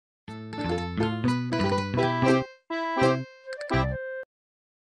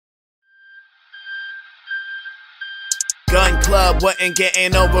wasn't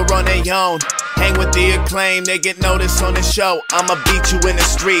getting over on their own. Hang with the Acclaim, they get noticed on the show. I'ma beat you in the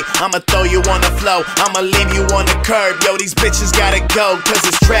street, I'ma throw you on the floor, I'ma leave you on the curb. Yo, these bitches gotta go, cause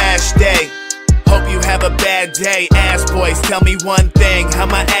it's trash day. Hope you have a bad day. Ass boys, tell me one thing, how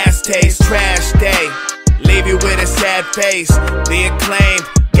my ass tastes. Trash day, leave you with a sad face. The Acclaim,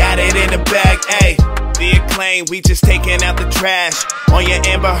 got it in the bag, ayy. The Acclaim, we just taking out the trash. On your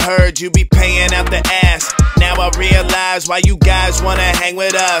Amber Heard, you be paying out the ass. Now I realize why you guys wanna hang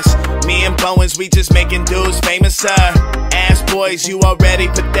with us. Me and Bowens, we just making dudes famous, sir. Ass boys, you already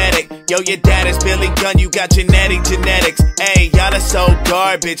pathetic. Yo, your dad is Billy Gunn, you got genetics. Ayy, y'all are so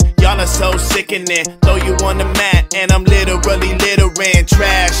garbage, y'all are so sickening. Throw you on the mat, and I'm literally littering.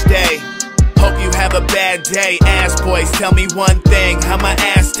 Trash day, hope you have a bad day. Ass boys, tell me one thing, how my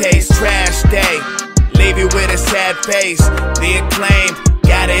ass tastes. Trash day, leave you with a sad face. The Acclaim,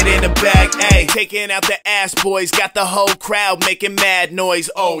 got it in the bag, ayy. Taking out the ass boys, got the whole crowd making mad noise.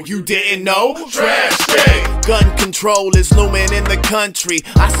 Oh, you didn't know? Trash day. Gun control is looming in the country.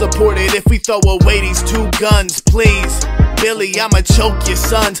 I support it if we throw away these two guns, please. Billy, I'ma choke your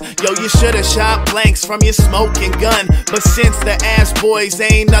sons. Yo, you should've shot blanks from your smoking gun. But since the ass boys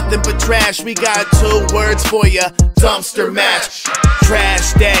ain't nothing but trash, we got 2 words for ya: dumpster match.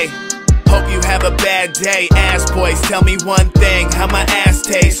 Trash day, hope you have a bad day. Ass boys, tell me one thing, how my ass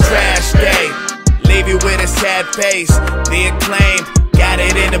tastes. Trash day, leave you with a sad face. The Acclaim, got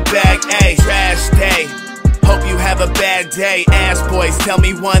it in the bag, ayy. Trash day, hope you have a bad day. Ass boys, tell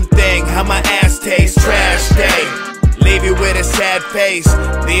me one thing, how my ass tastes. Trash day, leave you with a sad face.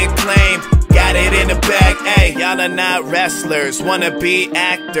 The Acclaim, got it in the bag, ayy. Y'all are not wrestlers, wanna be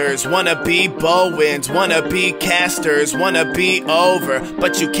actors, wanna be Bowens, wanna be casters, wanna be over,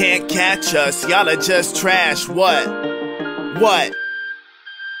 but you can't catch us. Y'all are just trash. What?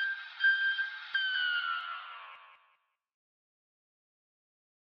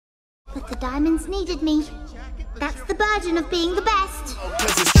 But the diamonds needed me. That's the burden of being the best.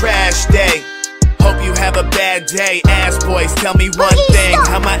 Cause it's trash day. Hope you have a bad day. Ass boys, tell me one thing,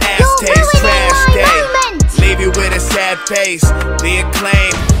 how my ass tastes. Trash day, leave you with a sad face. The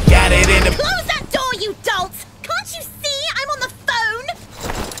Acclaim,